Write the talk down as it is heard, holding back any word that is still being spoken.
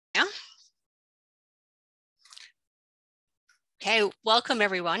Yeah. Okay, welcome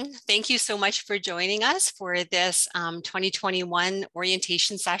everyone. Thank you so much for joining us for this 2021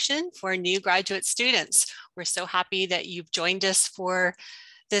 orientation session for new graduate students. We're so happy that you've joined us for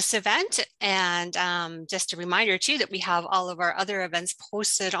this event. And just a reminder too, that we have all of our other events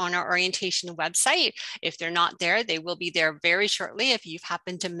posted on our orientation website. If they're not there, they will be there very shortly. If you've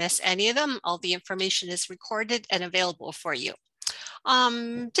happened to miss any of them, all the information is recorded and available for you.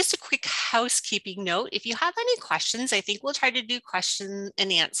 Just a quick housekeeping note. If you have any questions, I think we'll try to do question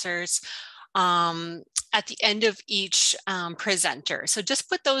and answers at the end of each presenter. So just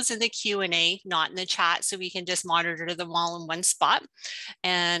put those in the Q&A, not in the chat, so we can just monitor them all in one spot,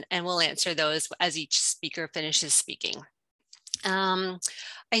 and we'll answer those as each speaker finishes speaking. I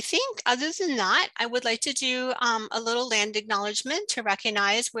think other than that, I would like to do a little land acknowledgement to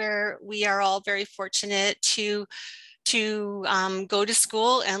recognize where we are all very fortunate to go to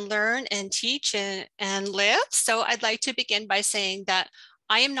school and learn and teach and live. So I'd like to begin by saying that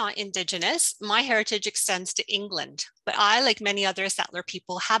I am not Indigenous. My heritage extends to England, but I, like many other settler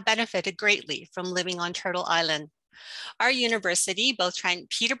people, have benefited greatly from living on Turtle Island. Our university, both Trent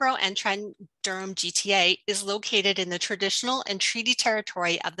Peterborough and Trent Durham GTA, is located in the traditional and treaty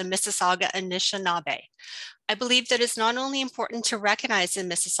territory of the Mississauga Anishinaabe. I believe that it's not only important to recognize the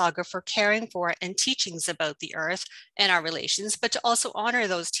Mississauga for caring for and teachings about the earth and our relations, but to also honor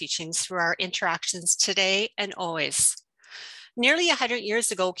those teachings through our interactions today and always. Nearly 100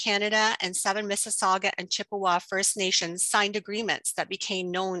 years ago, Canada and 7 Mississauga and Chippewa First Nations signed agreements that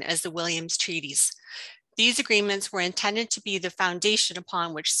became known as the Williams Treaties. These agreements were intended to be the foundation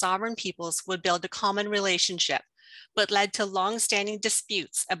upon which sovereign peoples would build a common relationship, but led to long-standing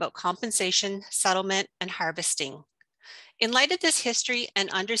disputes about compensation, settlement, and harvesting. In light of this history and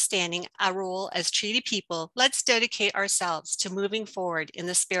understanding our role as treaty people, let's dedicate ourselves to moving forward in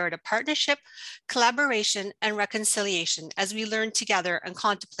the spirit of partnership, collaboration, and reconciliation as we learn together and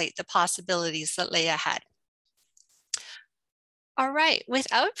contemplate the possibilities that lay ahead. All right,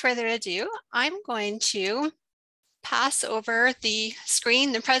 without further ado, I'm going to pass over the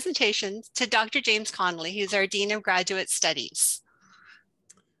screen, the presentation, to Dr. James Connolly, who's our Dean of Graduate Studies.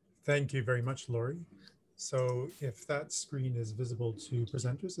 Thank you very much, Laurie. So if that screen is visible to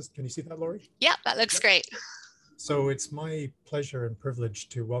presenters, can you see that, Laurie? Yeah, that looks great. So it's my pleasure and privilege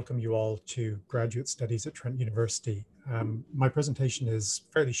to welcome you all to Graduate Studies at Trent University. My presentation is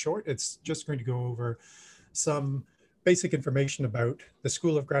fairly short. It's just going to go over some basic information about the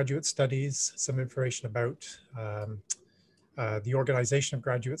School of Graduate Studies, some information about the organization of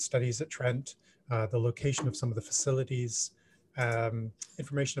graduate studies at Trent, the location of some of the facilities,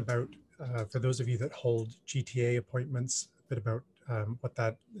 information about, for those of you that hold GTA appointments, a bit about what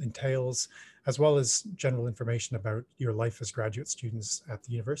that entails, as well as general information about your life as graduate students at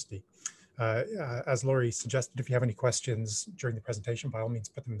the university. As Laurie suggested, if you have any questions during the presentation, by all means,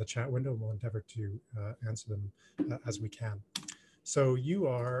 put them in the chat window and we'll endeavor to answer them as we can. So you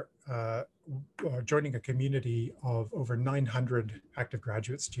are joining a community of over 900 active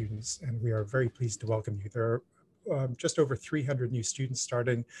graduate students, and we are very pleased to welcome you. There are just over 300 new students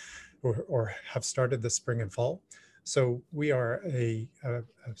starting or have started this spring and fall. So we are a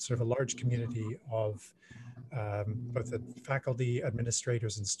sort of a large community of both the faculty,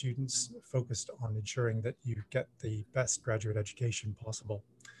 administrators, and students focused on ensuring that you get the best graduate education possible.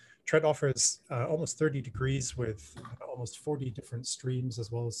 Trent offers almost 30 degrees with almost 40 different streams,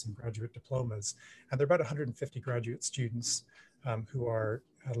 as well as some graduate diplomas. And there are about 150 graduate students who are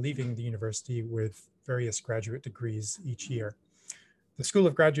leaving the university with various graduate degrees each year. The School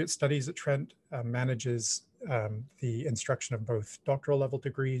of Graduate Studies at Trent manages the instruction of both doctoral level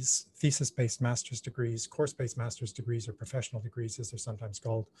degrees, thesis-based master's degrees, course-based master's degrees, or professional degrees, as they're sometimes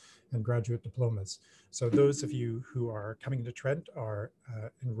called, and graduate diplomas. So those of you who are coming to Trent are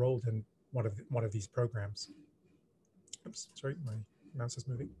enrolled in one of these programs. Oops, sorry, my mouse is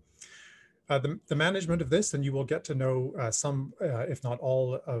moving. The management of this, and you will get to know some, if not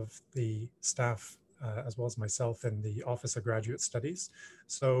all, of the staff as well as myself in the Office of Graduate Studies.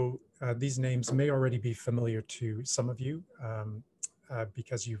 So these names may already be familiar to some of you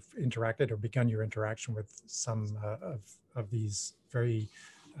because you've interacted or begun your interaction with some of these very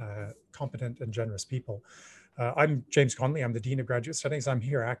competent and generous people. I'm James Connolly. I'm the Dean of Graduate Studies. I'm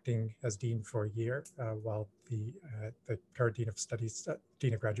here acting as Dean for a year while the current Dean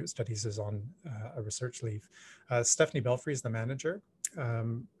of Graduate Studies is on a research leave. Stephanie Belfry is the manager.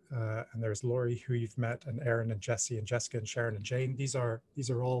 And there's Laurie, who you've met, and Erin and Jesse and Jessica and Sharon and Jane. These are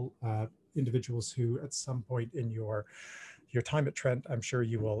all individuals who, at some point in your time at Trent, I'm sure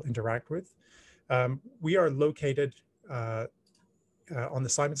you will interact with. We are located on the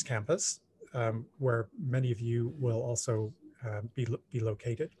Simons campus, where many of you will also be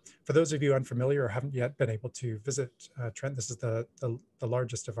located. For those of you unfamiliar or haven't yet been able to visit Trent, this is the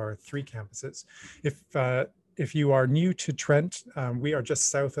largest of our 3 campuses. If you are new to Trent, we are just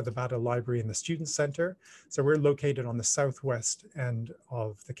south of the Battle Library and the Student Center. So we're located on the southwest end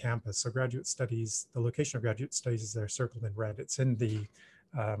of the campus. So graduate studies, the location of graduate studies is there circled in red. It's in the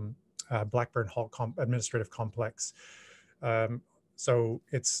Blackburn Hall administrative complex. So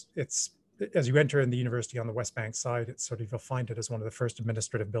it's as you enter in the university on the West Bank side, it's sort of, you'll find it as one of the first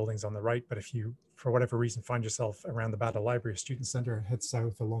administrative buildings on the right. But if you, for whatever reason, find yourself around the Battle Library Student Center, head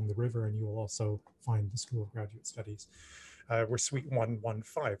south along the river and you will also find the School of Graduate Studies. We're Suite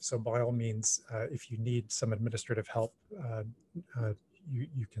 115. So by all means, if you need some administrative help,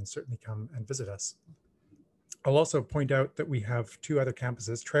 you can certainly come and visit us. I'll also point out that we have 2 other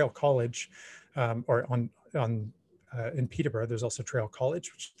campuses, Trail College, in Peterborough. There's also Trail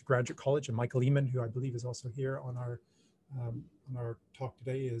College, which is the graduate college, and Michael Eamon, who I believe is also here on our talk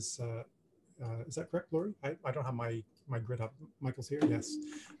today, is that correct, Laurie? I don't have my grid up. Michael's here. Yes.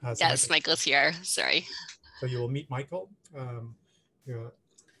 So yes, Michael's here. Sorry. So you will meet Michael,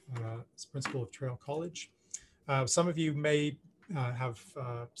 as principal of Trail College. Some of you may have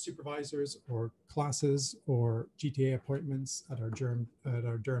supervisors or classes or GTA appointments at our Durham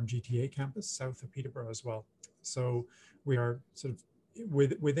GTA campus south of Peterborough as well. So we are sort of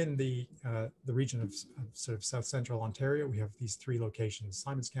within the region of sort of South Central Ontario. We have these 3 locations: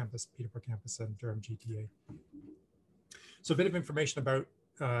 Simons campus, Peterborough campus, and Durham GTA. So a bit of information about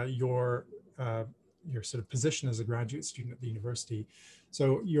your sort of position as a graduate student at the university.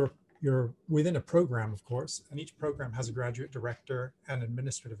 So you're within a program, of course, and each program has a graduate director and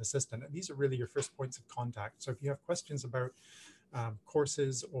administrative assistant. And these are really your first points of contact. So if you have questions about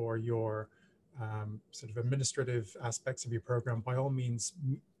courses or your sort of administrative aspects of your program, by all means,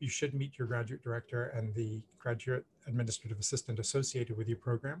 you should meet your graduate director and the graduate administrative assistant associated with your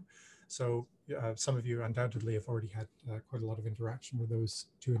program. So some of you undoubtedly have already had quite a lot of interaction with those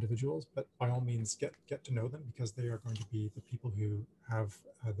 2 individuals, but by all means get to know them, because they are going to be the people who have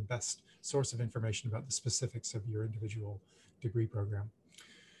the best source of information about the specifics of your individual degree program.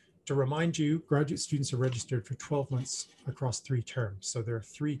 To remind you, graduate students are registered for 12 months across 3 terms. So there are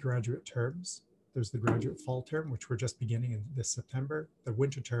 3 graduate terms. There's the graduate fall term, which we're just beginning in this September, the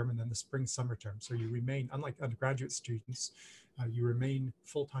winter term, and then the spring summer term. So you remain, unlike undergraduate students, you remain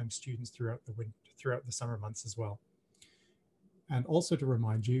full-time students throughout the summer months as well. And also to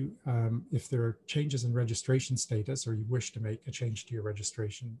remind you, if there are changes in registration status, or you wish to make a change to your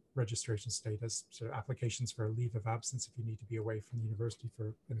registration status, so applications for a leave of absence if you need to be away from the university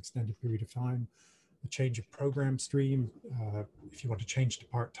for an extended period of time, a change of program stream, if you want to change to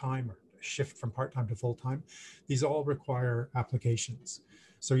part-time or shift from part-time to full-time, these all require applications.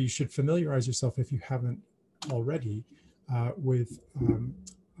 So you should familiarize yourself, if you haven't already, with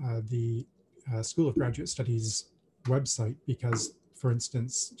the School of Graduate Studies website, because, for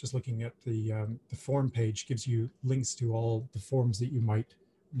instance, just looking at the form page gives you links to all the forms that you might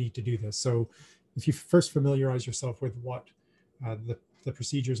need to do this. So if you first familiarize yourself with what the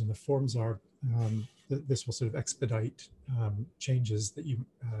procedures and the forms are, this will sort of expedite changes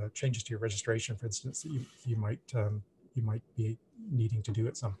to your registration, for instance, that you might be needing to do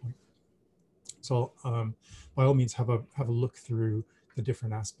at some point. So by all means, have a look through the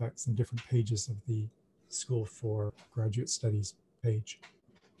different aspects and different pages of the School for Graduate Studies page.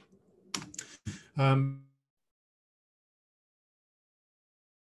 Their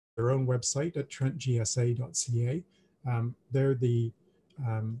own website at trentgsa.ca.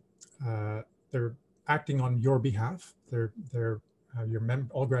 They're acting on your behalf.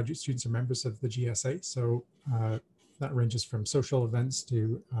 All graduate students are members of the GSA, so that ranges from social events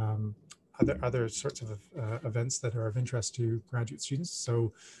to other sorts of events that are of interest to graduate students.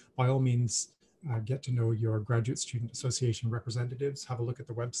 So by all means, get to know your Graduate Student Association representatives, have a look at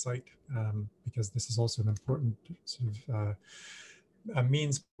the website, because this is also an important sort of a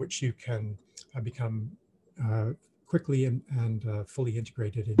means which you can become quickly and fully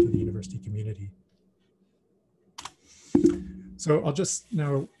integrated into the university community. So I'll just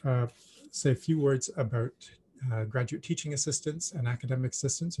now say a few words about graduate teaching assistants and academic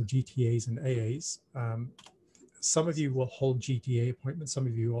assistants, or GTAs and AAs. Some of you will hold GTA appointments, some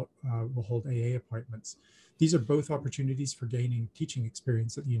of you will hold AA appointments. These are both opportunities for gaining teaching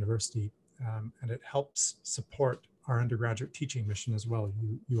experience at the university, and it helps support our undergraduate teaching mission as well.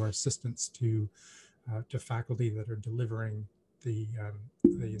 You are assistants to faculty that are delivering the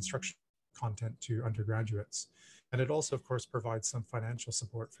instruction content to undergraduates. And it also, of course, provides some financial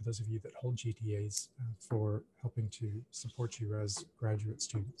support for those of you that hold GTAs for helping to support you as graduate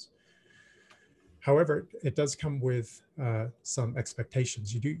students. However, it does come with some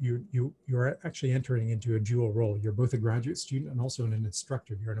expectations. You're actually entering into a dual role. You're both a graduate student and also an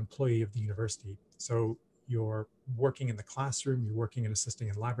instructor. You're an employee of the university. So you're working in the classroom, you're working and assisting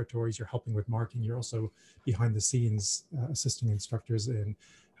in laboratories, you're helping with marking, you're also behind the scenes assisting instructors in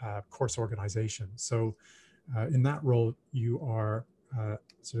course organization. So in that role, you are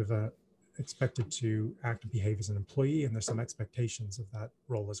sort of expected to act and behave as an employee, and there's some expectations of that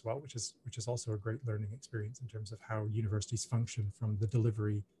role as well, which is also a great learning experience in terms of how universities function from the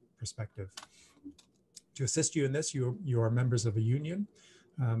delivery perspective. To assist you in this, you are members of a union,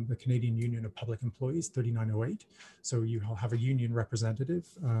 the Canadian Union of Public Employees, 3908. So you have a union representative.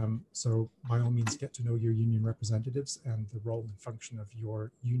 So by all means, get to know your union representatives and the role and function of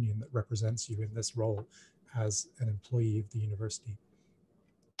your union that represents you in this role as an employee of the university.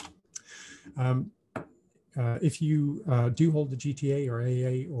 If you do hold the GTA or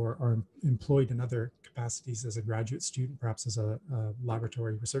AA or are employed in other capacities as a graduate student, perhaps as a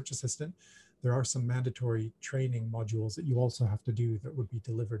laboratory research assistant, there are some mandatory training modules that you also have to do that would be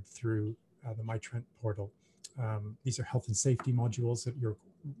delivered through the MyTrent portal. These are health and safety modules that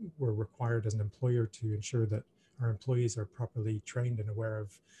we're required as an employer to ensure that our employees are properly trained and aware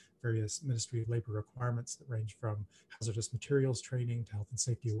of various Ministry of Labour requirements that range from hazardous materials training to health and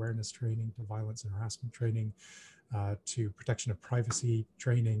safety awareness training to violence and harassment training to protection of privacy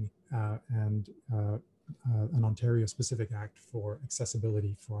training and an Ontario specific act for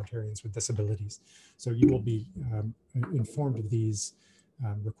accessibility for Ontarians with disabilities. So you will be informed of these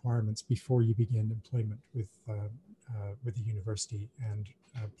requirements before you begin employment with the university and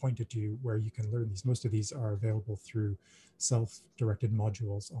pointed to where you can learn these. Most of these are available through self-directed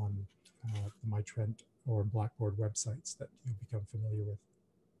modules on the MyTrent or Blackboard websites that you'll become familiar with.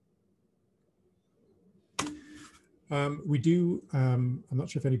 We do, I'm not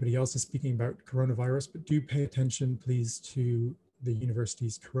sure if anybody else is speaking about coronavirus, but do pay attention, please, to the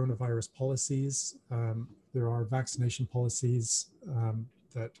university's coronavirus policies. There are vaccination policies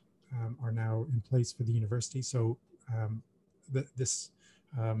that are now in place for the university. So this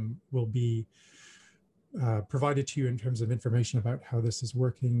will be provided to you in terms of information about how this is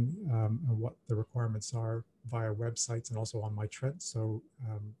working and what the requirements are via websites and also on MyTrent. So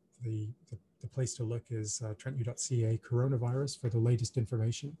the place to look is trentu.ca coronavirus for the latest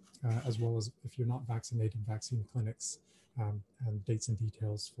information, as well as if you're not vaccinated, vaccine clinics and dates and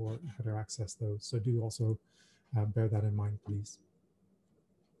details for how to access those. So do also bear that in mind, please.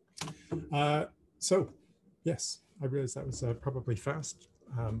 So yes, I realize that was probably fast.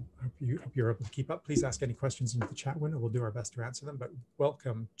 Hope you're able to keep up. Please ask any questions into the chat window. We'll do our best to answer them, but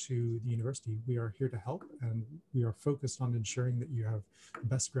welcome to the university. We are here to help, and we are focused on ensuring that you have the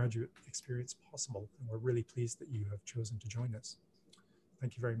best graduate experience possible. And we're really pleased that you have chosen to join us.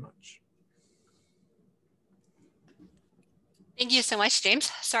 Thank you very much. Thank you so much, James.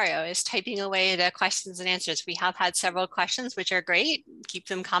 Sorry, I was typing away the questions and answers. We have had several questions, which are great. Keep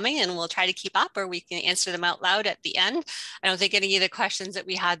them coming and we'll try to keep up, or we can answer them out loud at the end. I don't think any of the questions that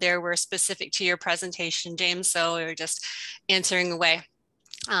we had there were specific to your presentation, James, so we were just answering away.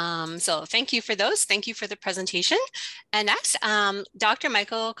 So thank you for those. Thank you for the presentation. And next, Dr.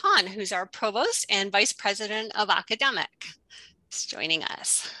 Michael Kahn, who's our Provost and Vice President of Academic, is joining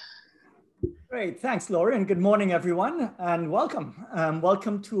us. Great, thanks, Laura, and good morning, everyone, and welcome.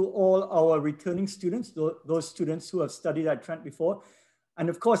 Welcome to all our returning students, those students who have studied at Trent before, and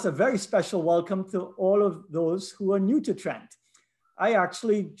of course, a very special welcome to all of those who are new to Trent. I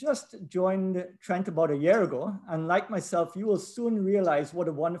actually just joined Trent about a year ago, and like myself, you will soon realize what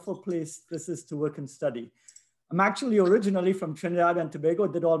a wonderful place this is to work and study. I'm actually originally from Trinidad and Tobago,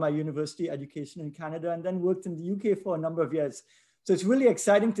 did all my university education in Canada, and then worked in the UK for a number of years. So it's really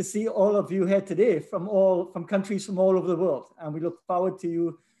exciting to see all of you here today from countries from all over the world. And we look forward to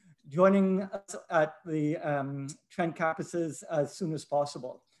you joining us at the Trent campuses as soon as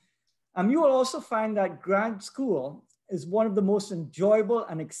possible. You will also find that grad school is one of the most enjoyable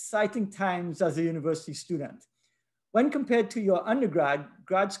and exciting times as a university student. When compared to your undergrad,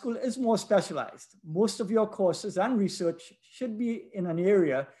 grad school is more specialized. Most of your courses and research should be in an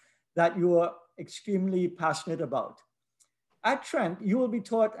area that you are extremely passionate about. At Trent, you will be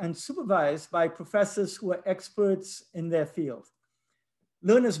taught and supervised by professors who are experts in their field.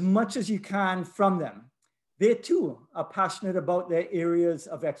 Learn as much as you can from them. They too are passionate about their areas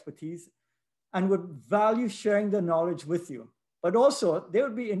of expertise and would value sharing their knowledge with you. But also, they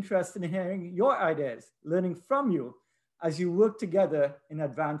would be interested in hearing your ideas, learning from you, as you work together in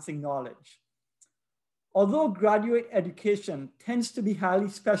advancing knowledge. Although graduate education tends to be highly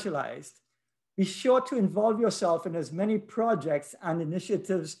specialized, be sure to involve yourself in as many projects and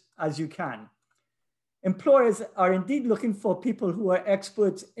initiatives as you can. Employers are indeed looking for people who are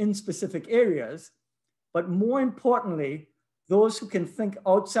experts in specific areas, but more importantly, those who can think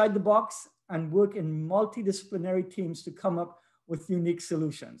outside the box and work in multidisciplinary teams to come up with unique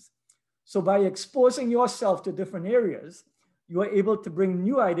solutions. So by exposing yourself to different areas, you are able to bring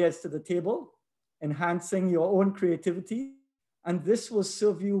new ideas to the table, enhancing your own creativity, and this will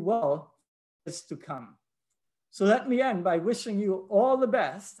serve you well for years to come. So let me end by wishing you all the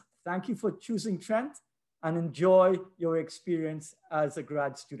best. Thank you for choosing Trent, and enjoy your experience as a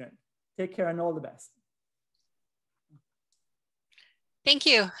grad student. Take care and all the best. Thank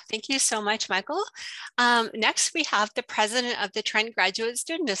you. Thank you so much, Michael. Next, we have the president of the Trent Graduate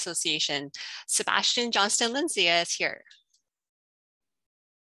Student Association, Sebastian Johnston-Lindsay, is here.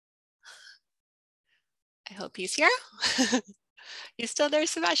 I hope he's here. You still there,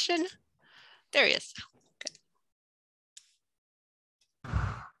 Sebastian? There he is. Okay.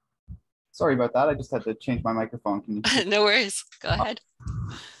 Sorry about that. I just had to change my microphone. Can you... No worries. Go ahead.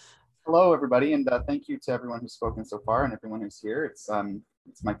 Hello, everybody, and thank you to everyone who's spoken so far and everyone who's here. It's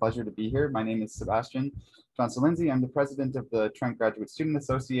my pleasure to be here. My name is Sebastian Johnston-Lindsay. I'm the president of the Trent Graduate Student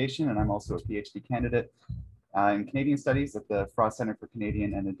Association, and I'm also a PhD candidate in Canadian Studies at the Frost Center for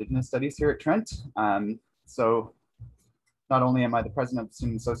Canadian and Indigenous Studies here at Trent. So not only am I the president of the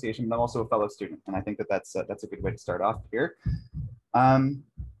Student Association, but I'm also a fellow student, and I think that that's a good way to start off here.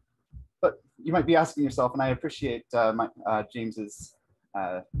 But you might be asking yourself, and I appreciate James's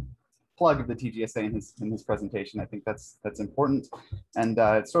plug of the TGSA in his presentation. I think that's important, and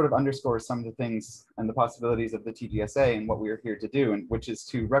it sort of underscores some of the things and the possibilities of the TGSA and what we are here to do, and which is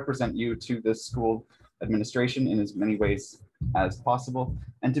to represent you to the school administration in as many ways as possible,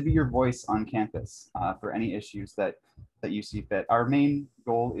 and to be your voice on campus for any issues that you see fit. Our main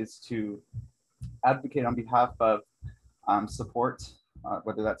goal is to advocate on behalf of support,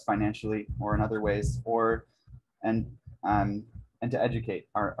 whether that's financially or in other ways, and to educate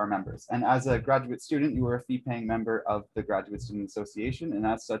our members. And as a graduate student, you are a fee-paying member of the Graduate Student Association, and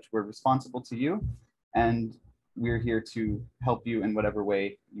as such, we're responsible to you, and we're here to help you in whatever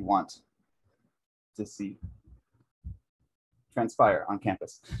way you want to see transpire on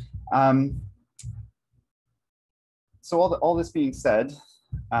campus. So all this being said,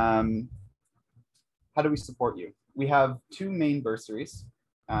 how do we support you? We have two main bursaries.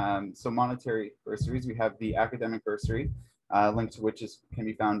 So monetary bursaries. We have the academic bursary, link to which can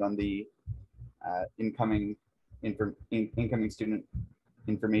be found on the incoming student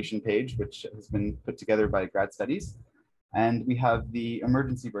information page, which has been put together by Grad Studies. And we have the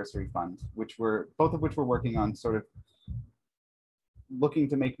emergency bursary fund, both of which we're working on, sort of looking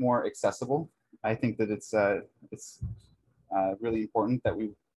to make more accessible. I think that it's really important that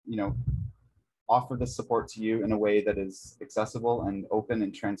we, offer this support to you in a way that is accessible and open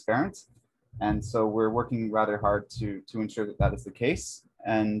and transparent. And so we're working rather hard to ensure that that is the case.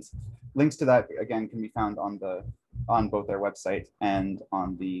 And links to that, again, can be found on both our website and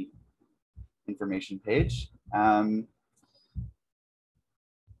on the information page. And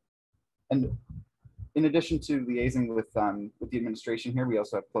in addition to liaising with the administration here, we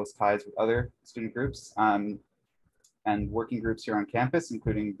also have close ties with other student groups and working groups here on campus,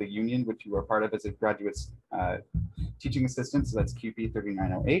 including the union, which you are part of as a graduate teaching assistant. So that's QP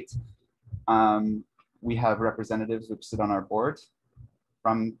 3908. We have representatives which sit on our board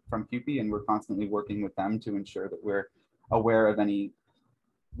from QP, and we're constantly working with them to ensure that we're aware of any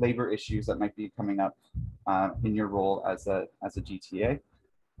labor issues that might be coming up in your role as a GTA.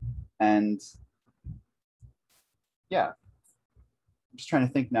 And yeah, I'm just trying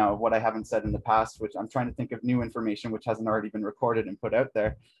to think now of what I haven't said in the past, which I'm trying to think of new information which hasn't already been recorded and put out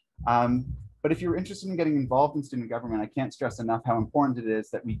there. But if you're interested in getting involved in student government, I can't stress enough how important it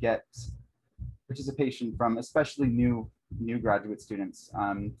is that we get participation from especially new graduate students.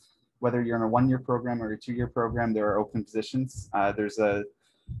 Whether you're in a one-year program or a two-year program, there are open positions. There's a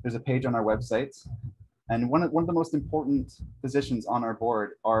page on our website. And one of the most important positions on our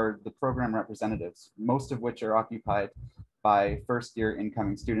board are the program representatives, most of which are occupied by first-year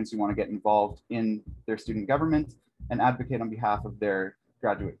incoming students who want to get involved in their student government and advocate on behalf of their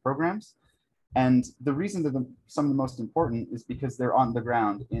graduate programs. And the reason that some of the most important is because they're on the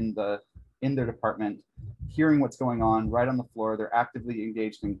ground in their department, hearing what's going on right on the floor. They're actively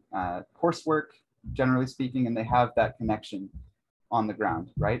engaged in coursework, generally speaking, and they have that connection on the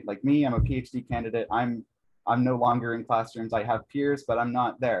ground, right? Like me, I'm a PhD candidate. I'm I'm no longer in classrooms. I have peers, but I'm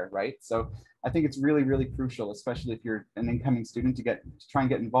not there, right? So I think it's really, really crucial, especially if you're an incoming student, to try and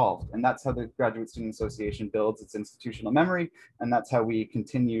get involved. And that's how the Graduate Student Association builds its institutional memory. And that's how we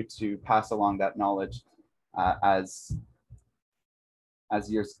continue to pass along that knowledge as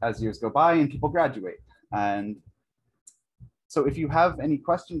years go by and people graduate. And so if you have any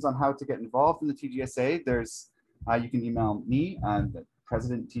questions on how to get involved in the TGSA, you can email me,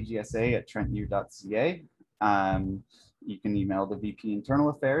 presidenttgsa@trentu.ca. You can email the VP Internal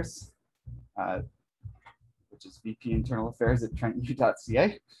Affairs, which is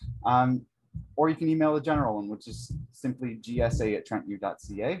vpinternalaffairs@trentu.ca. Or you can email the general one, which is simply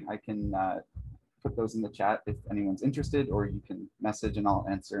gsa@trentu.ca. I can put those in the chat if anyone's interested, or you can message and I'll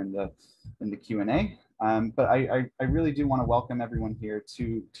answer in the Q&A. But I really do want to welcome everyone here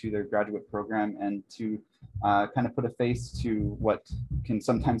to their graduate program, and to kind of put a face to what can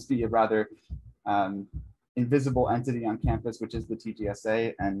sometimes be a rather invisible entity on campus, which is the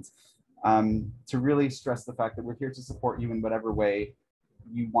TGSA, and to really stress the fact that we're here to support you in whatever way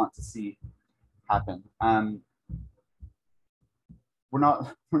you want to see happen. We're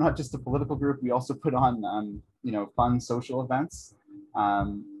not just a political group. We also put on fun social events.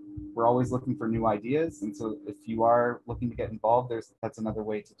 We're always looking for new ideas, and so if you are looking to get involved, that's another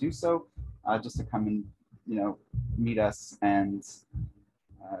way to do so. Just to come and meet us and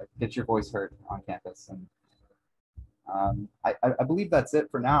get your voice heard on campus. And I believe that's it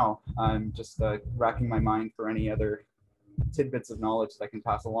for now. I'm just racking my mind for any other tidbits of knowledge that I can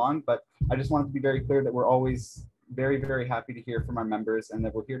pass along, but I just wanted to be very clear that we're always very, very happy to hear from our members, and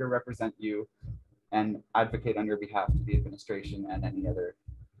that we're here to represent you and advocate on your behalf to the administration and any other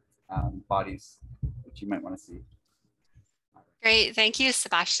bodies that you might want to see. Great, thank you,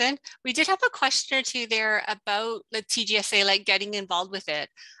 Sebastian. We did have a question or two there about the TGSA, like getting involved with it.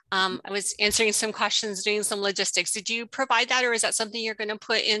 I was answering some questions, doing some logistics. Did you provide that, or is that something you're going to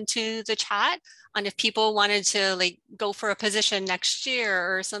put into the chat on if people wanted to go for a position next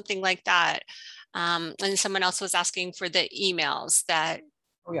year or something like that? And someone else was asking for the emails that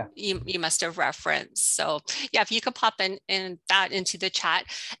you must have referenced. So yeah, if you could pop in that into the chat.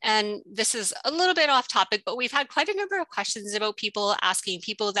 And this is a little bit off topic, but we've had quite a number of questions about people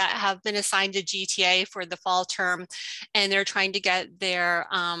that have been assigned to GTA for the fall term, and they're trying to get their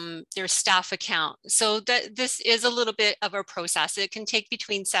staff account. So this is a little bit of a process. It can take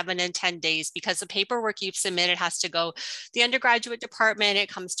between 7 and 10 days, because the paperwork you've submitted has to go the undergraduate department. It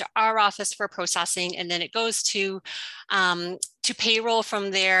comes to our office for processing, and then it goes to payroll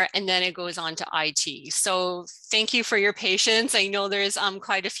from there, and then it goes on to IT. So thank you for your patience. I know there's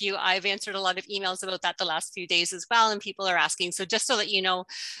quite a few. I've answered a lot of emails about that the last few days as well, and people are asking. So just to let you know,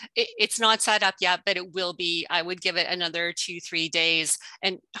 it's not set up yet, but it will be. I would give it another 2-3 days,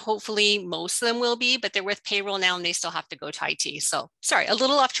 and hopefully most of them will be, but they're with payroll now and they still have to go to IT. So sorry, a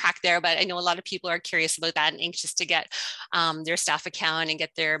little off track there, but I know a lot of people are curious about that and anxious to get their staff account and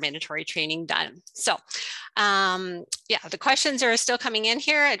get their mandatory training done. So yeah, the questions are still coming in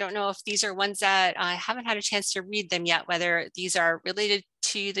here. I don't know if these are ones that I haven't had a chance to read them yet, whether these are related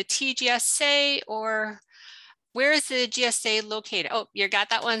to the TGSA or where is the GSA located? Oh, you got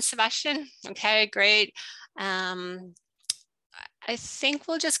that one, Sebastian? Okay, great. I think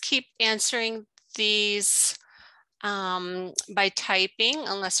we'll just keep answering these by typing,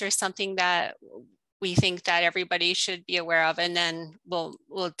 unless there's something that we think that everybody should be aware of, and then we'll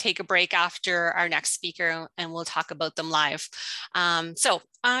take a break after our next speaker and we'll talk about them live. So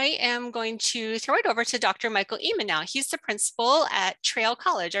I am going to throw it over to Dr. Michael Eman now. He's the principal at Trail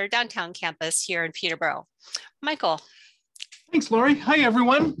College, our downtown campus here in Peterborough. Michael. Thanks, Laurie. Hi,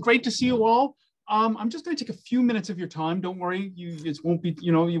 everyone. Great to see you all. I'm just going to take a few minutes of your time. Don't worry, it won't be,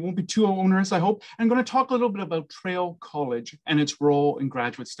 you won't be too onerous, I hope. I'm going to talk a little bit about Trail College and its role in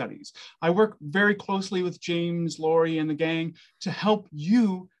graduate studies. I work very closely with James, Laurie, and the gang to help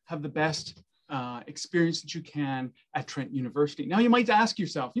you have the best experience that you can at Trent University. Now, you might ask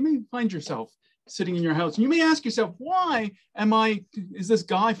yourself, you may find yourself sitting in your house, and you may ask yourself, why is this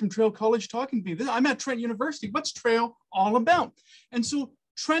guy from Trail College talking to me? I'm at Trent University. What's Trail all about? And so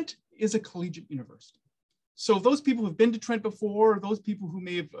Trent is a collegiate university. So those people who've been to Trent before, or those people who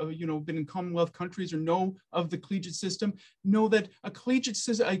may have been in Commonwealth countries or know of the collegiate system, know that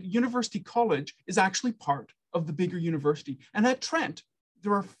a university college is actually part of the bigger university. And at Trent,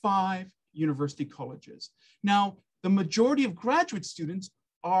 there are 5 university colleges. Now, the majority of graduate students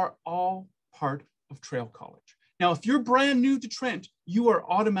are all part of Trail College. Now, if you're brand new to Trent, you are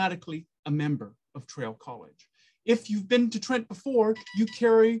automatically a member of Trail College. If you've been to Trent before, you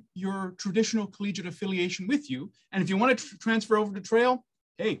carry your traditional collegiate affiliation with you. And if you want to transfer over to Trail,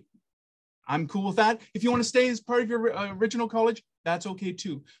 hey, I'm cool with that. If you want to stay as part of your original college, that's okay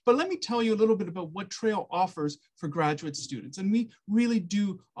too. But let me tell you a little bit about what Trail offers for graduate students. And we really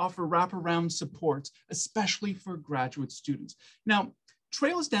do offer wraparound supports, especially for graduate students. Now,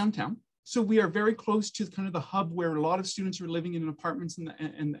 Trail is downtown. So we are very close to kind of the hub where a lot of students are living in apartments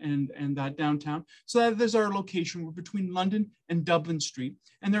and that downtown. So that there's our location. We're between London and Dublin Street.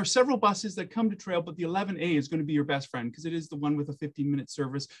 And there are several buses that come to Trail, but the 11A is going to be your best friend because it is the one with a 15-minute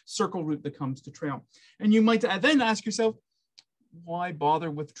service circle route that comes to Trail. And you might then ask yourself, why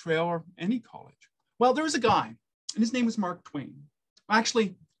bother with Trail or any college? Well, there was a guy, and his name was Mark Twain.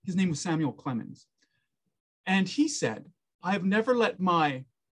 Actually, his name was Samuel Clemens. And he said, I have never let my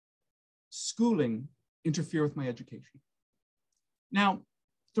schooling interfere with my education. Now,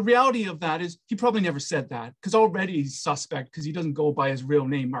 the reality of that is he probably never said that because already he's suspect because he doesn't go by his real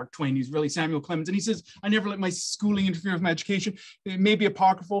name, Mark Twain. He's really Samuel Clemens. And he says, I never let my schooling interfere with my education. It may be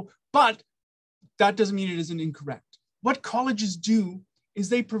apocryphal, but that doesn't mean it isn't incorrect. What colleges do is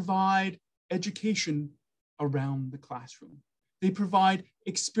they provide education around the classroom. They provide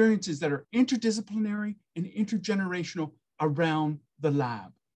experiences that are interdisciplinary and intergenerational around the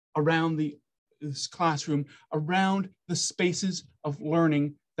lab, around this classroom, around the spaces of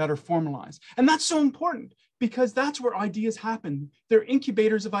learning that are formalized. And that's so important because that's where ideas happen. They're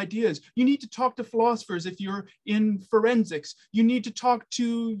incubators of ideas. You need to talk to philosophers if you're in forensics. You need to talk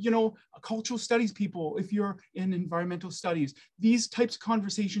to, cultural studies people if you're in environmental studies. These types of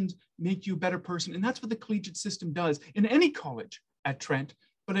conversations make you a better person. And that's what the collegiate system does in any college at Trent.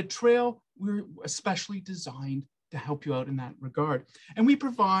 But at Trail, we're especially designed to help you out in that regard. And we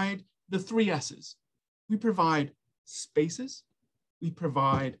provide the 3 S's. We provide spaces, we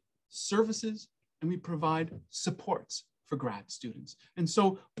provide services, and we provide supports for grad students. And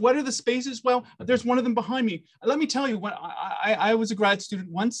so what are the spaces? Well, there's one of them behind me. Let me tell you, when I was a grad student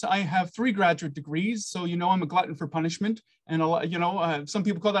once. I have 3 graduate degrees, so I'm a glutton for punishment. And some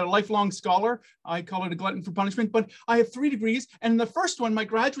people call that a lifelong scholar. I call it a glutton for punishment, but I have 3 degrees. And the first one, my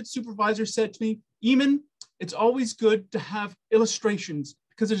graduate supervisor said to me, Eamon, it's always good to have illustrations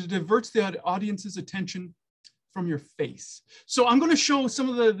because it diverts the audience's attention from your face. So I'm going to show some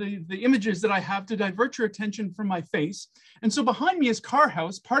of the images that I have to divert your attention from my face. And so behind me is Carr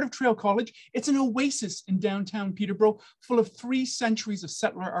House, part of Trail College. It's an oasis in downtown Peterborough, full of 3 centuries of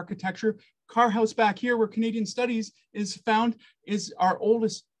settler architecture. Carr House back here, where Canadian Studies is found, is our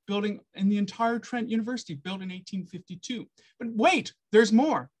oldest building in the entire Trent University, built in 1852. But wait, there's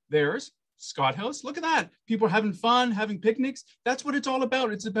more. There's Scott House. Look at that. People are having fun, having picnics. That's what it's all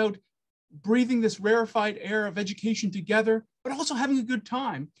about. It's about breathing this rarefied air of education together, but also having a good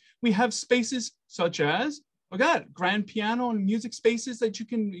time. We have spaces such as, grand piano and music spaces that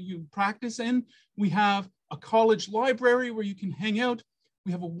you practice in. We have a college library where you can hang out.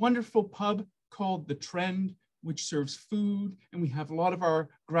 We have a wonderful pub called The Trend, which serves food, and we have a lot of our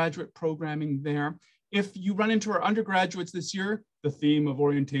graduate programming there. If you run into our undergraduates this year, the theme of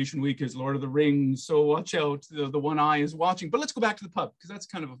orientation week is Lord of the Rings, so watch out, the one eye is watching. But let's go back to the pub, because that's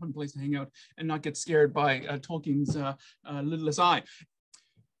kind of a fun place to hang out and not get scared by Tolkien's lidless eye.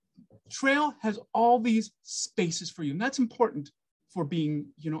 Trail has all these spaces for you, and that's important for being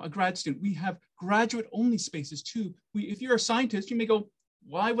a grad student. We have graduate-only spaces too. If you're a scientist, you may go,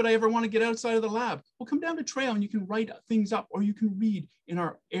 why would I ever want to get outside of the lab? Well, come down to Trail and you can write things up, or you can read in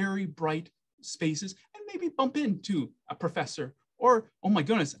our airy, bright spaces and maybe bump into a professor or, oh my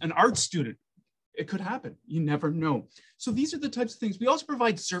goodness, an art student. It could happen. You never know. So these are the types of things. We also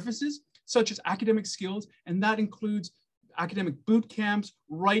provide services such as academic skills, and that includes academic boot camps,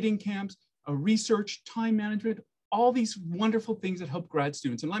 writing camps, research, time management, all these wonderful things that help grad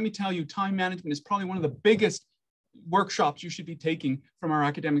students. And let me tell you, time management is probably one of the biggest workshops you should be taking from our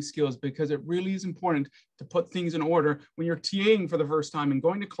academic skills, because it really is important to put things in order when you're TAing for the first time and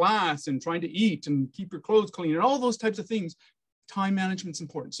going to class and trying to eat and keep your clothes clean and all those types of things. Time management is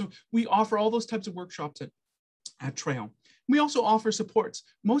important. So we offer all those types of workshops at Trail. We also offer supports,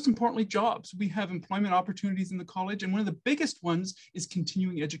 most importantly, jobs. We have employment opportunities in the college, and one of the biggest ones is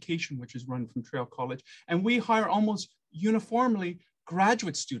continuing education, which is run from Trail College. And we hire almost uniformly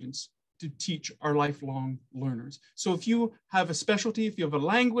graduate students to teach our lifelong learners. So if you have a specialty, if you have a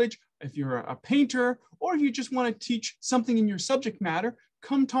language, if you're a painter, or if you just want to teach something in your subject matter,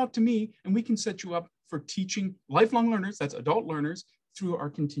 come talk to me and we can set you up for teaching lifelong learners, that's adult learners, through our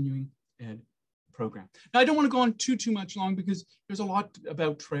continuing ed program. Now, I don't want to go on too much long because there's a lot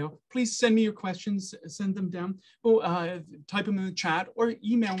about Trail. Please send me your questions, send them down, type them in the chat or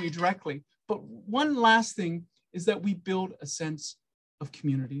email me directly. But one last thing is that we build a sense of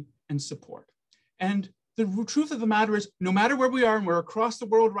community and support. And the truth of the matter is, no matter where we are, and we're across the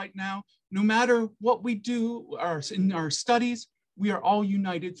world right now, no matter what we do in our studies, we are all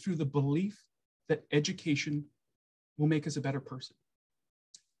united through the belief that education will make us a better person.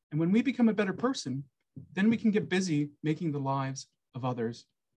 And when we become a better person, then we can get busy making the lives of others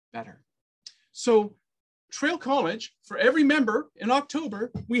better. So Trail College, for every member in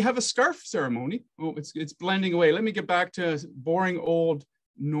October, we have a scarf ceremony. Oh, it's blending away. Let me get back to boring old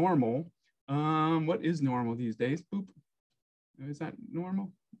normal. What is normal these days? Boop. Is that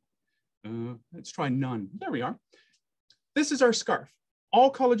normal? Let's try none. There we are. This is our scarf. All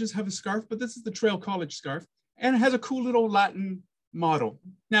colleges have a scarf, but this is the Trail College scarf, and it has a cool little Latin motto.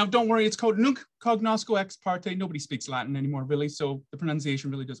 Now, don't worry, it's called Nunc Cognosco Ex Parte. Nobody speaks Latin anymore, really, so the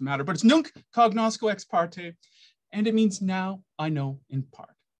pronunciation really doesn't matter, but it's Nunc Cognosco Ex Parte, and it means now I know in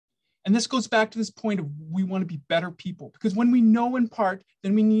part. And this goes back to this point of we want to be better people, because when we know in part,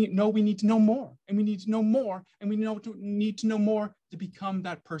 then we need to know more, and we need to know more, and we need to know more to become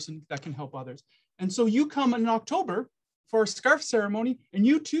that person that can help others. And so you come in October for a scarf ceremony, and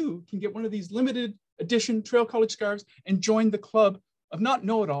you too can get one of these limited edition Trail College scarves and join the club of not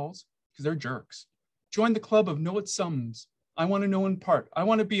know-it-alls, because they're jerks. Join the club of know-it-somes. I want to know in part. I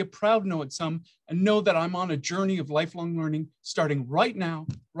want to be a proud know-it-some and know that I'm on a journey of lifelong learning starting right now,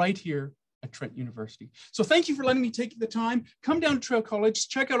 right here at Trent University. So thank you for letting me take the time. Come down to Trail College,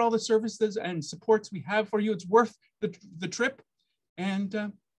 check out all the services and supports we have for you. It's worth the trip, and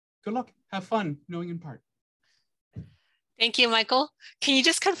good luck. Have fun knowing in part. Thank you, Michael. Can you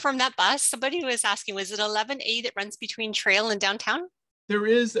just confirm that bus? Somebody was asking, was it 11A that runs between Trail and downtown? There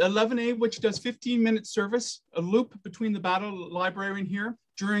is 11A, which does 15-minute service, a loop between the Battle Library and here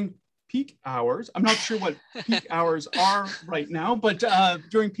during peak hours. I'm not sure what peak hours are right now, but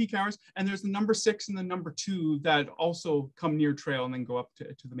during peak hours. And there's the number 6 and the number 2 that also come near Trail and then go up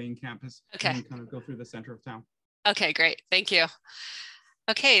to the main campus. Okay. And kind of go through the center of town. Okay, great. Thank you.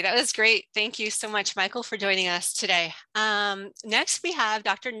 Okay, that was great. Thank you so much, Michael, for joining us today. Next, we have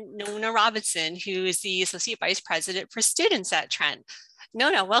Dr. Nona Robinson, who is the Associate Vice President for Students at Trent.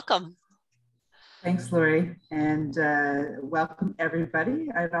 Nona, welcome. Thanks, Lori, and welcome everybody.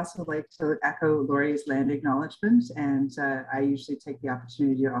 I'd also like to echo Lori's land acknowledgement, and I usually take the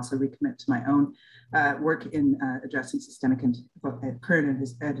opportunity to also recommit to my own work in addressing systemic and current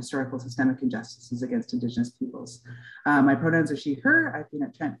and historical systemic injustices against Indigenous peoples. My pronouns are she, her. I've been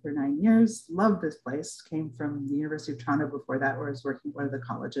at Trent for 9 years, love this place, came from the University of Toronto before that, where I was working at one of the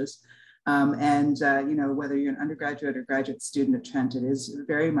colleges. You know, whether you're an undergraduate or graduate student at Trent, it is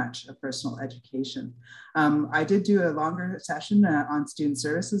very much a personal education. I did do a longer session on student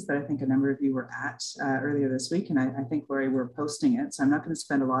services that I think a number of you were at earlier this week, and I think, Lori, we're posting it, so I'm not going to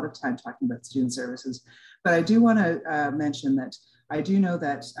spend a lot of time talking about student services, but I do want to mention that I do know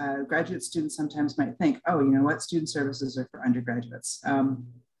that graduate students sometimes might think, oh, you know what, student services are for undergraduates.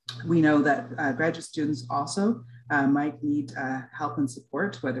 We know that graduate students also might need help and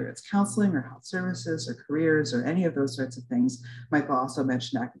support, whether it's counseling or health services or careers or any of those sorts of things. Michael also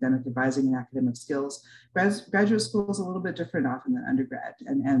mentioned academic advising and academic skills. Graduate school is a little bit different often than undergrad.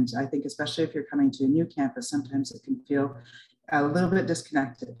 And I think especially if you're coming to a new campus, sometimes it can feel a little bit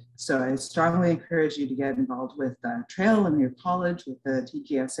disconnected. So I strongly encourage you to get involved with Trail in your college, with the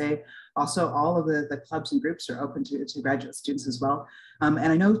TGSA. Also, all of the clubs and groups are open to graduate students as well. And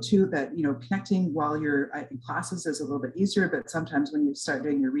I know too that, you know, connecting while you're in classes is a little bit easier, but sometimes when you start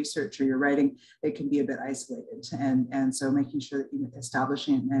doing your research or your writing, it can be a bit isolated. And so making sure that you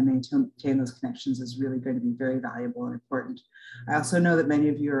establishing and maintain those connections is really going to be very valuable and important. I also know that many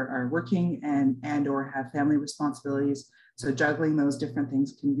of you are working and or have family responsibilities. So juggling those different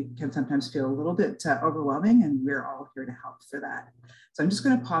things can sometimes feel a little bit overwhelming, and we're all here to help for that. So I'm just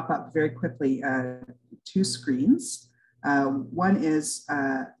going to pop up very quickly 2 screens. One is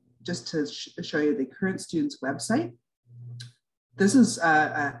just to show you the current students' website. This is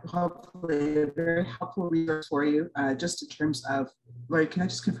hopefully a very helpful resource for you, just in terms of, Lori, can I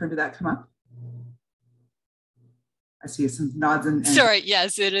just confirm, did that come up? I see some nods and sorry,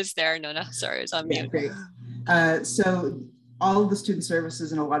 yes, it is there, Nona. Sorry, it's on mute. Great. So all of the student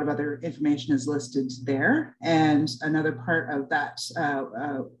services and a lot of other information is listed there. And another part of that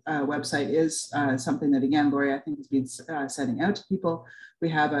website is something that, again, Lori, I think has been sending out to people. We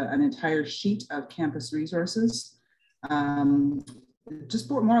have an entire sheet of campus resources, just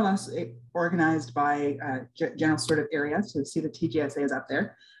more or less organized by general sort of area. So see the TGSA is up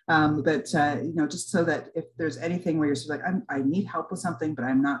there. You know, just so that if there's anything where you're sort of like, I need help with something, but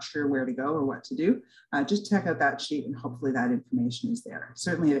I'm not sure where to go or what to do, just check out that sheet and hopefully that information is there.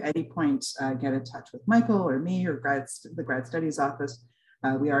 Certainly at any point, get in touch with Michael or me or the grad studies office.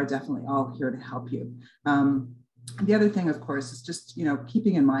 we are definitely all here to help you. The other thing, of course, is just,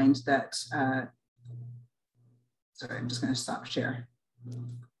 keeping in mind that, sorry, I'm just going to stop share.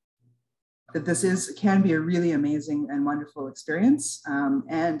 That this can be a really amazing and wonderful experience,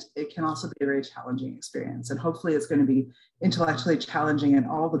 and it can also be a very challenging experience. And hopefully it's going to be intellectually challenging in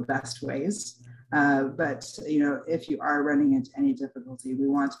all the best ways. But if you are running into any difficulty, we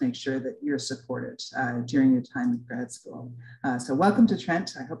want to make sure that you're supported during your time in grad school. So welcome to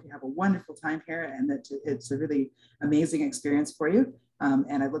Trent. I hope you have a wonderful time here and that it's a really amazing experience for you.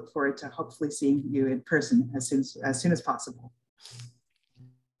 And I look forward to hopefully seeing you in person as soon as possible.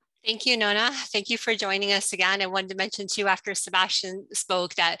 Thank you, Nona. Thank you for joining us again. I wanted to mention too, after Sebastian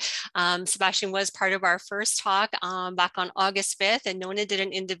spoke, that Sebastian was part of our first talk back on August 5th, and Nona did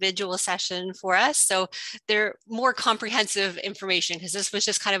an individual session for us. So they're more comprehensive information, because this was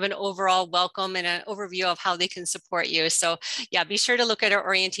just kind of an overall welcome and an overview of how they can support you. So yeah, be sure to look at our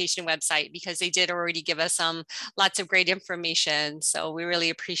orientation website, because they did already give us lots of great information. So we really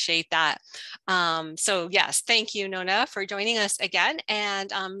appreciate that. So yes, thank you, Nona, for joining us again.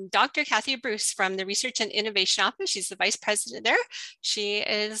 And Dr. Kathy Bruce from the Research and Innovation Office. She's the Vice President there. She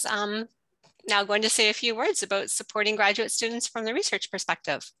is now going to say a few words about supporting graduate students from the research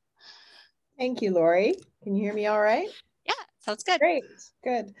perspective. Thank you, Lori. Can you hear me all right? Yeah, sounds good. Great,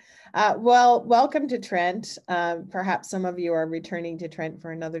 good. Well, welcome to Trent. Perhaps some of you are returning to Trent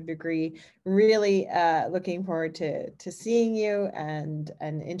for another degree. Really looking forward to seeing you and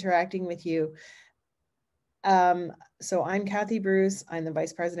interacting with you. So I'm Kathy Bruce. I'm the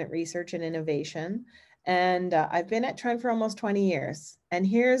Vice President, Research and Innovation. And I've been at Trent for almost 20 years. And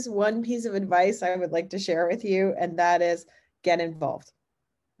here's one piece of advice I would like to share with you, and that is get involved.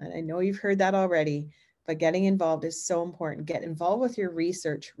 And I know you've heard that already, but getting involved is so important. Get involved with your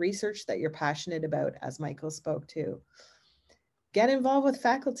research that you're passionate about, as Michael spoke to. Get involved with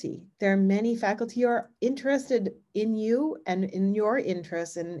faculty. There are many faculty who are interested in you and in your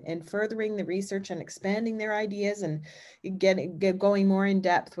interests in furthering the research and expanding their ideas and going more in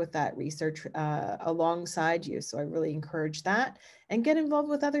depth with that research alongside you. So I really encourage that, and get involved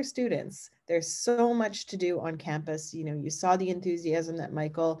with other students. There's so much to do on campus. You saw the enthusiasm that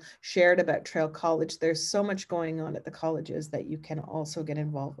Michael shared about Trail College. There's so much going on at the colleges that you can also get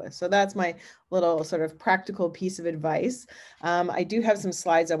involved with. So that's my little sort of practical piece of advice. I do have some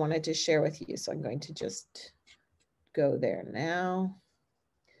slides I wanted to share with you, so I'm going to just go there now.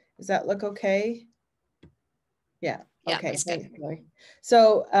 Does that look okay? Yeah. Okay. Thanks, Lori.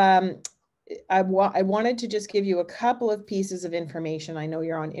 So I wanted to just give you a couple of pieces of information. I know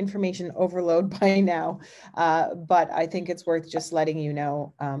you're on information overload by now, but I think it's worth just letting you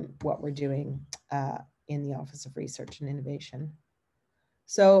know what we're doing in the Office of Research and Innovation.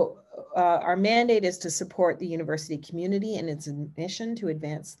 So our mandate is to support the university community in its mission to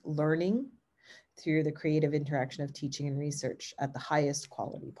advance learning through the creative interaction of teaching and research at the highest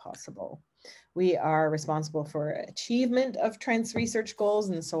quality possible. We are responsible for achievement of Trent's research goals,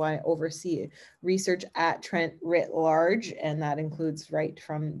 and so I oversee research at Trent writ large, and that includes right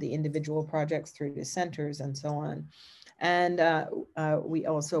from the individual projects through to centers and so on. And we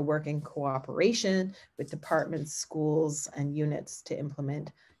also work in cooperation with departments, schools, and units to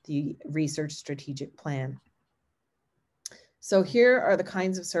implement the research strategic plan. So here are the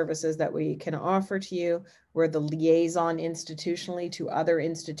kinds of services that we can offer to you. We're the liaison institutionally to other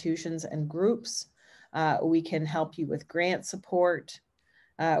institutions and groups. We can help you with grant support.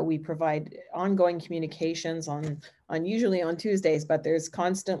 We provide ongoing communications on usually on Tuesdays, but there's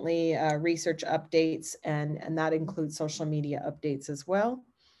constantly research updates, and that includes social media updates as well.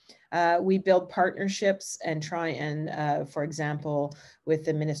 We build partnerships and try and, for example, with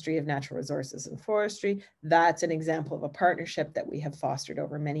the Ministry of Natural Resources and Forestry, that's an example of a partnership that we have fostered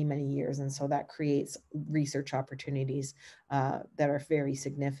over many, many years. And so that creates research opportunities that are very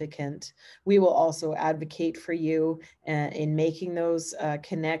significant. We will also advocate for you in making those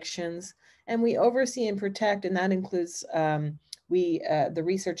connections. And we oversee and protect, and that includes the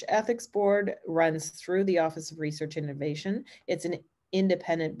Research Ethics Board runs through the Office of Research and Innovation. It's an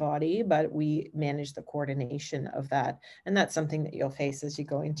independent body, but we manage the coordination of that. And that's something that you'll face as you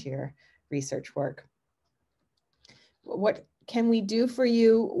go into your research work. What can we do for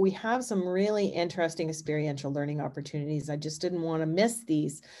you? We have some really interesting experiential learning opportunities. I just didn't want to miss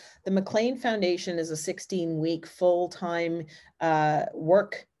these. The McLean Foundation is a 16-week full-time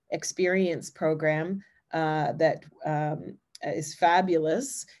work experience program that is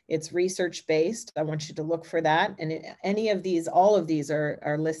fabulous. It's research-based. I want you to look for that. And any of these, all of these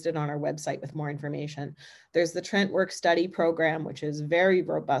are listed on our website with more information. There's the Trent Work Study Program, which is very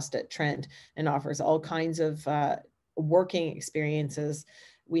robust at Trent and offers all kinds of working experiences.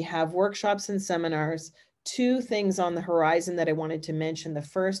 We have workshops and seminars. Two things on the horizon that I wanted to mention. The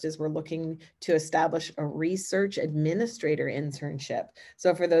first is we're looking to establish a research administrator internship.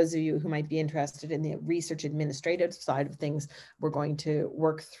 So for those of you who might be interested in the research administrative side of things, we're going to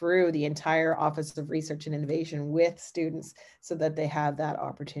work through the entire Office of Research and Innovation with students so that they have that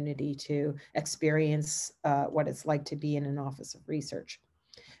opportunity to experience what it's like to be in an Office of Research.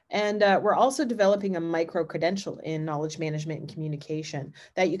 And we're also developing a micro-credential in knowledge management and communication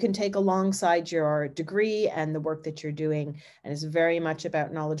that you can take alongside your degree and the work that you're doing. And it's very much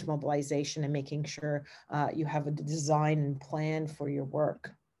about knowledge mobilization and making sure you have a design and plan for your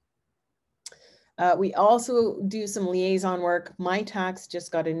work. We also do some liaison work. MyTax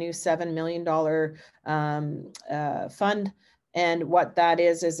just got a new $7 million fund. And what that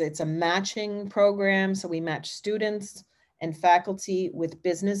is it's a matching program. So we match students and faculty with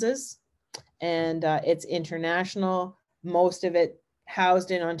businesses, and it's international, most of it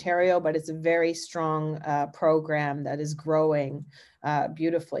housed in Ontario, but it's a very strong program that is growing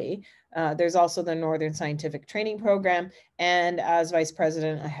beautifully. There's also the Northern Scientific Training Program, and as Vice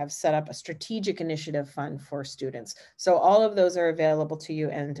President, I have set up a strategic initiative fund for students. So all of those are available to you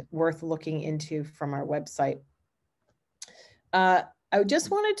and worth looking into from our website. I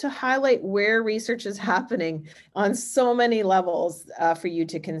just wanted to highlight where research is happening on so many levels for you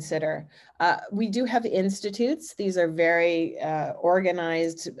to consider. We do have institutes. These are very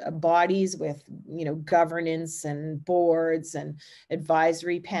organized bodies with, governance and boards and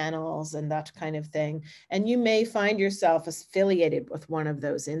advisory panels and that kind of thing. And you may find yourself affiliated with one of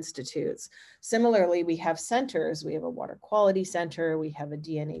those institutes. Similarly, we have centers. We have a water quality center. We have a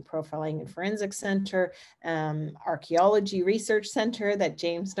DNA profiling and forensics center, archaeology research center that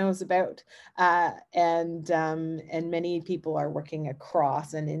James knows about, and many people are working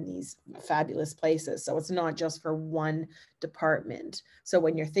across and in these fabulous places. So it's not just for one department. So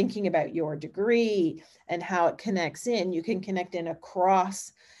when you're thinking about your degree and how it connects in, you can connect in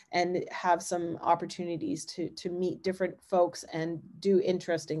across and have some opportunities to meet different folks and do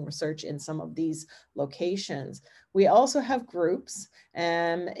interesting research in some of these locations. We also have groups,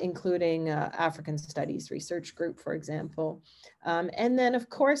 including African Studies Research Group, for example. And then, of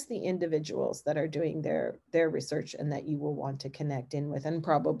course, the individuals that are doing their research and that you will want to connect in with and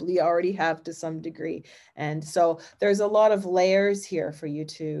probably already have to some degree. And so there's a lot of layers here for you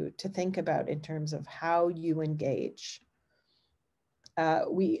to think about in terms of how you engage.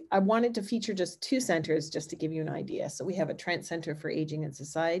 I wanted to feature just two centers just to give you an idea. So we have a Trent Center for Aging and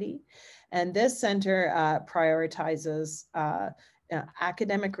Society, and this center prioritizes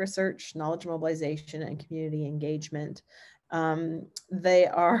academic research, knowledge mobilization, and community engagement. They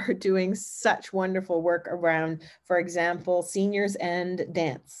are doing such wonderful work around, for example, seniors and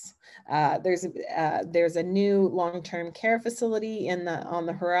dance. There's a new long-term care facility on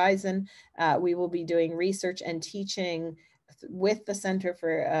the horizon. We will be doing research and teaching with the Center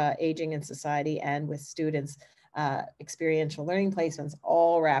for Aging and Society and with students, experiential learning placements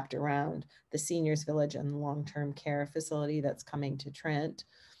all wrapped around the Seniors Village and the long-term care facility that's coming to Trent.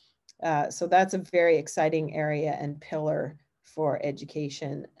 So that's a very exciting area and pillar for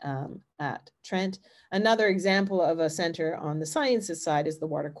education at Trent. Another example of a center on the sciences side is the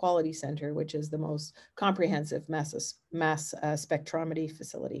Water Quality Center, which is the most comprehensive mass spectrometry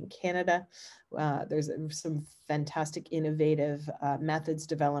facility in Canada. There's some fantastic innovative methods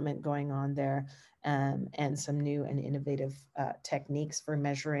development going on there, and some new and innovative techniques for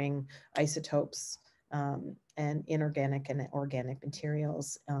measuring isotopes and inorganic and organic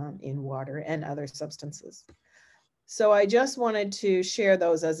materials in water and other substances. So I just wanted to share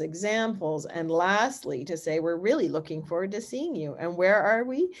those as examples. And lastly, to say we're really looking forward to seeing you. And where are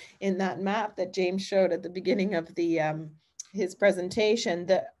we? In that map that James showed at the beginning of the his presentation,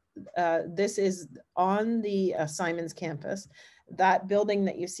 this is on the Simons campus. That building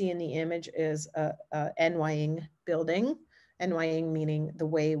that you see in the image is a NYing building. NYing meaning the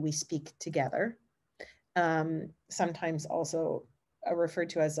way we speak together. Sometimes also referred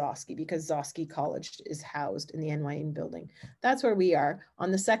to as Zosky, because Zosky College is housed in the NYing building. That's where we are,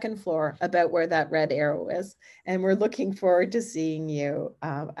 on the second floor, about where that red arrow is. And we're looking forward to seeing you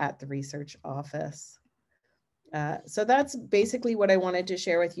at the research office. So that's basically what I wanted to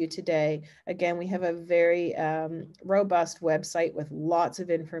share with you today. Again, we have a very robust website with lots of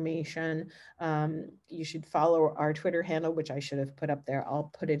information. You should follow our Twitter handle, which I should have put up there.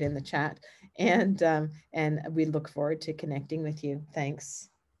 I'll put it in the chat. And we look forward to connecting with you. Thanks.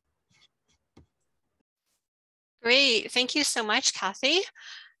 Great. Thank you so much, Kathy.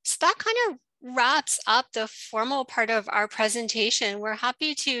 So that kind of wraps up the formal part of our presentation. We're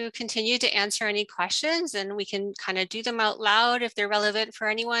happy to continue to answer any questions, and we can kind of do them out loud if they're relevant for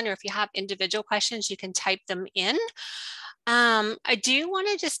anyone, or if you have individual questions, you can type them in. I do want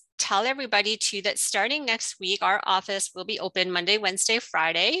to just tell everybody too that starting next week, our office will be open Monday, Wednesday,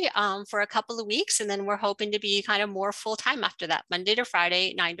 Friday for a couple of weeks. And then we're hoping to be kind of more full-time after that, Monday to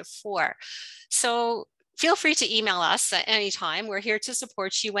Friday, 9 to 4. So feel free to email us at any time. We're here to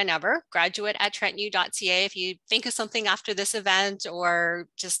support you whenever. graduate@trentu.ca if you think of something after this event or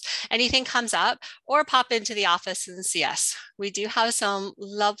just anything comes up, or pop into the office and see us. We do have some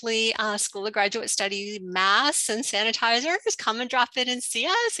lovely School of Graduate Studies masks and sanitizers. Come and drop in and see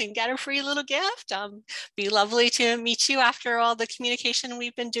us and get a free little gift. Be lovely to meet you after all the communication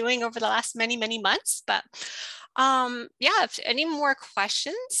we've been doing over the last many, many months. But yeah, if any more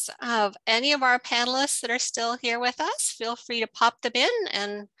questions of any of our panelists that are still here with us, feel free to pop them in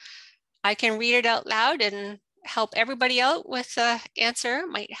and I can read it out loud and help everybody out with the answer. It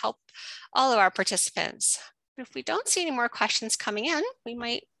might help all of our participants. If we don't see any more questions coming in, we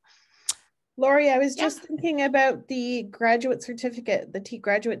might. Lori, I was just thinking about the graduate certificate, the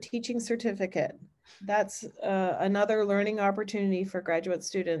graduate teaching certificate. That's another learning opportunity for graduate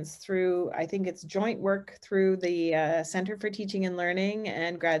students through, I think it's joint work through the Center for Teaching and Learning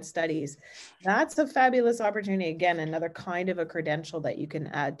and Grad Studies. That's a fabulous opportunity. Again, another kind of a credential that you can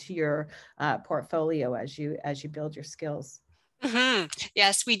add to your portfolio as you build your skills. Mm-hmm.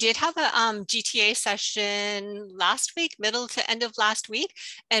 Yes, we did have a GTA session last week, middle to end of last week,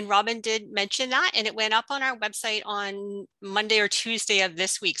 and Robin did mention that, and it went up on our website on Monday or Tuesday of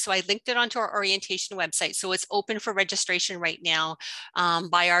this week. So I linked it onto our orientation website. So it's open for registration right now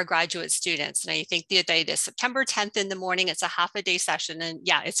by our graduate students. And I think the date is September 10th in the morning. It's a half a day session. And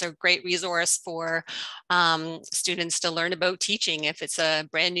yeah, it's a great resource for students to learn about teaching. If it's a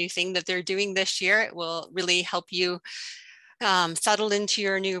brand new thing that they're doing this year, it will really help you settled into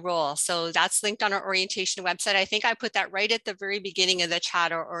your new role. So that's linked on our orientation website. I think I put that right at the very beginning of the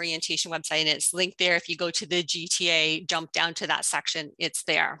chat, or orientation website, and it's linked there. If you go to the GTA, jump down to that section, it's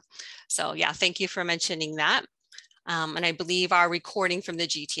there. So yeah, thank you for mentioning that. And I believe our recording from the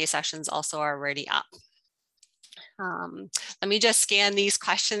GTA sessions also are already up. Let me just scan these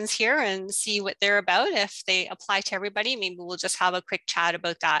questions here and see what they're about. If they apply to everybody, maybe we'll just have a quick chat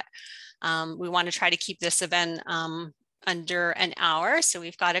about that. We want to try to keep this event under an hour, so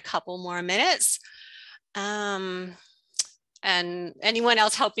we've got a couple more minutes. And anyone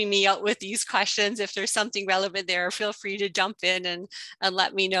else helping me out with these questions, if there's something relevant there, feel free to jump in and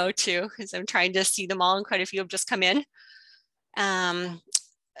let me know too, because I'm trying to see them all and quite a few have just come in.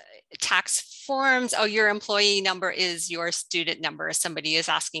 Tax forms, oh, your employee number is your student number. Somebody is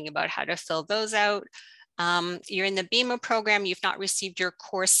asking about how to fill those out. You're in the BEMA program, you've not received your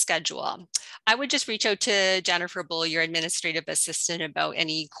course schedule. I would just reach out to Jennifer Bull, your administrative assistant, about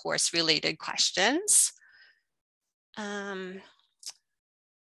any course related questions.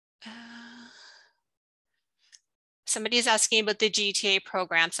 Somebody's asking about the GTA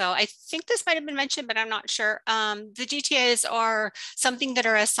program. So I think this might have been mentioned, but I'm not sure. The GTAs are something that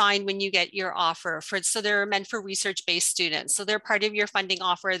are assigned when you get your offer for, so they're meant for research-based students. So they're part of your funding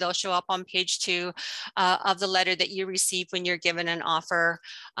offer. They'll show up on page 2 of the letter that you receive when you're given an offer.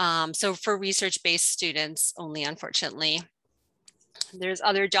 So for research-based students only, unfortunately. There's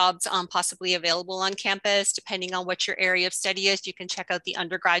other jobs possibly available on campus, depending on what your area of study is. You can check out the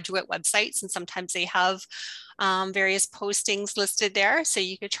undergraduate websites, and sometimes they have various postings listed there. So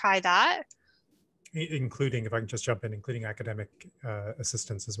you could try that. Including, if I can just jump in, including academic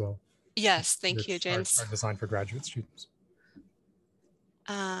assistance as well. Yes, thank you, James. Are designed for graduate students.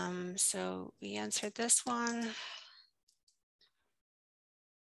 So we answered this one.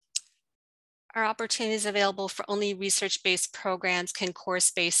 Are opportunities available for only research-based programs? Can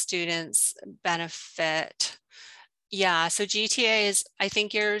course-based students benefit? Yeah, so GTAs, I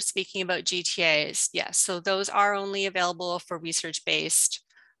think you're speaking about GTAs. Yes, so those are only available for research-based,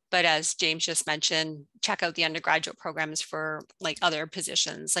 but as James just mentioned, check out the undergraduate programs for like other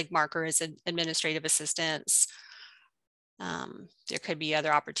positions like markers and administrative assistants. There could be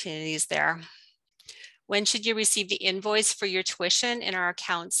other opportunities there. When should you receive the invoice for your tuition in our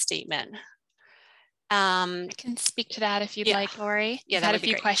account statement? I can speak to that if you'd like, Lori. Yeah, I've had a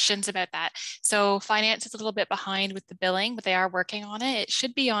few questions about that. So finance is a little bit behind with the billing, but they are working on it. It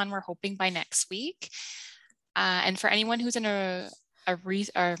should be on, we're hoping, by next week. And for anyone who's in a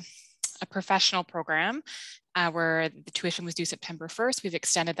professional program where the tuition was due September 1st, we've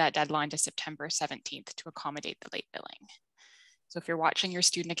extended that deadline to September 17th to accommodate the late billing. So if you're watching your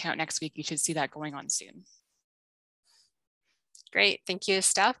student account next week, you should see that going on soon. Great, thank you,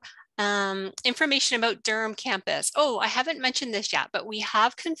 Steph. Information about Durham campus. Oh, I haven't mentioned this yet, but we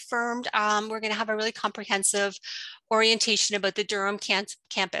have confirmed we're going to have a really comprehensive orientation about the Durham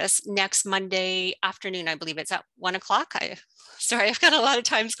campus next Monday afternoon. I believe it's at 1 o'clock. Sorry, I've got a lot of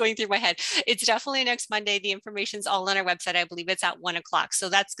times going through my head. It's definitely next Monday. The information's all on our website. I believe it's at 1 o'clock. So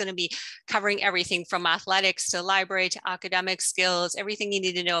that's going to be covering everything from athletics to library to academic skills, everything you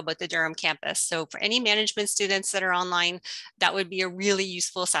need to know about the Durham campus. So for any management students that are online, that would be a really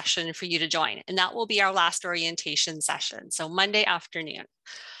useful session for you to join. And that will be our last orientation session. So Monday afternoon.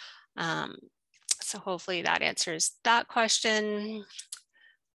 So hopefully that answers that question.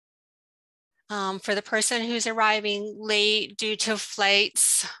 For the person who's arriving late due to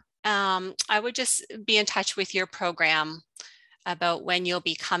flights, I would just be in touch with your program about when you'll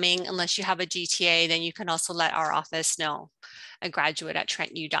be coming. Unless you have a GTA, then you can also let our office know, a graduate at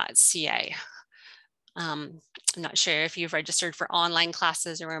trentu.ca. I'm not sure if you've registered for online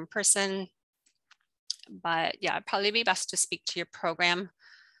classes or in person, but yeah, it'd probably be best to speak to your program.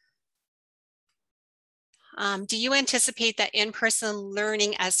 Do you anticipate that in-person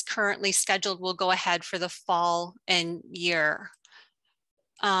learning as currently scheduled will go ahead for the fall and year?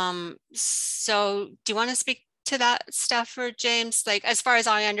 So do you want to speak to that, Steph or James? Like, as far as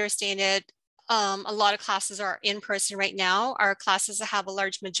I understand it, a lot of classes are in person right now. Our classes that have a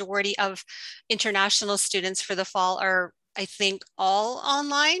large majority of international students for the fall are, I think, all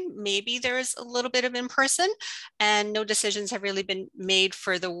online. Maybe there's a little bit of in person, and no decisions have really been made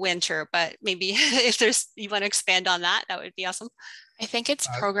for the winter, but maybe if you want to expand on that, that would be awesome. I think it's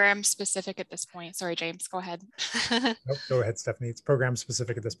program specific at this point. Sorry, James, go ahead. Nope, go ahead, Stephanie. It's program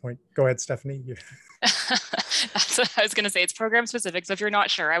specific at this point. Go ahead, Stephanie. That's what I was going to say. It's program specific. So if you're not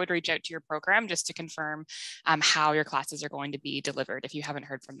sure, I would reach out to your program just to confirm how your classes are going to be delivered if you haven't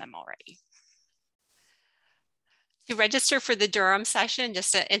heard from them already. To register for the Durham session,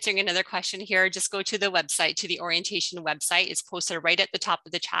 just answering another question here, just go to the website, to the orientation website. It's posted right at the top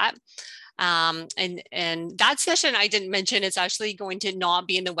of the chat. And that session I didn't mention, it's actually going to not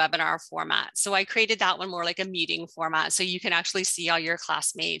be in the webinar format. So I created that one more like a meeting format. So you can actually see all your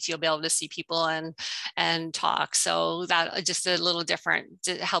classmates. You'll be able to see people and talk. So that just a little different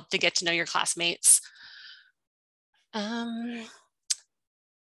to help to get to know your classmates.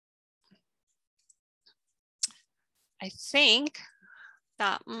 I think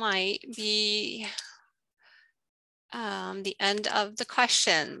that might be the end of the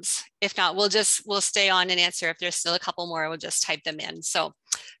questions. If not, we'll stay on and answer. If there's still a couple more, we'll just type them in. So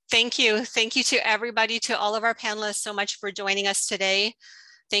thank you. Thank you to everybody, to all of our panelists so much for joining us today.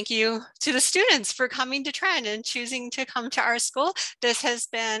 Thank you to the students for coming to Trent and choosing to come to our school. This has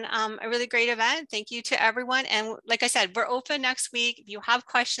been a really great event. Thank you to everyone. And like I said, we're open next week. If you have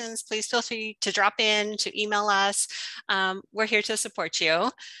questions, please feel free to drop in, to email us. We're here to support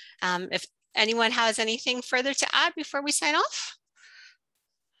you. If anyone has anything further to add before we sign off?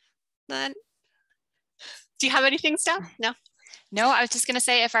 Then, do you have anything, Steph? No? No, I was just going to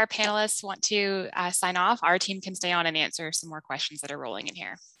say, if our panelists want to sign off, our team can stay on and answer some more questions that are rolling in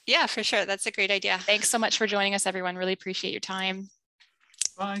here. Yeah, for sure. That's a great idea. Thanks so much for joining us, everyone. Really appreciate your time.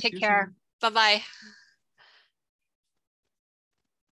 Bye. Take care. Bye-bye.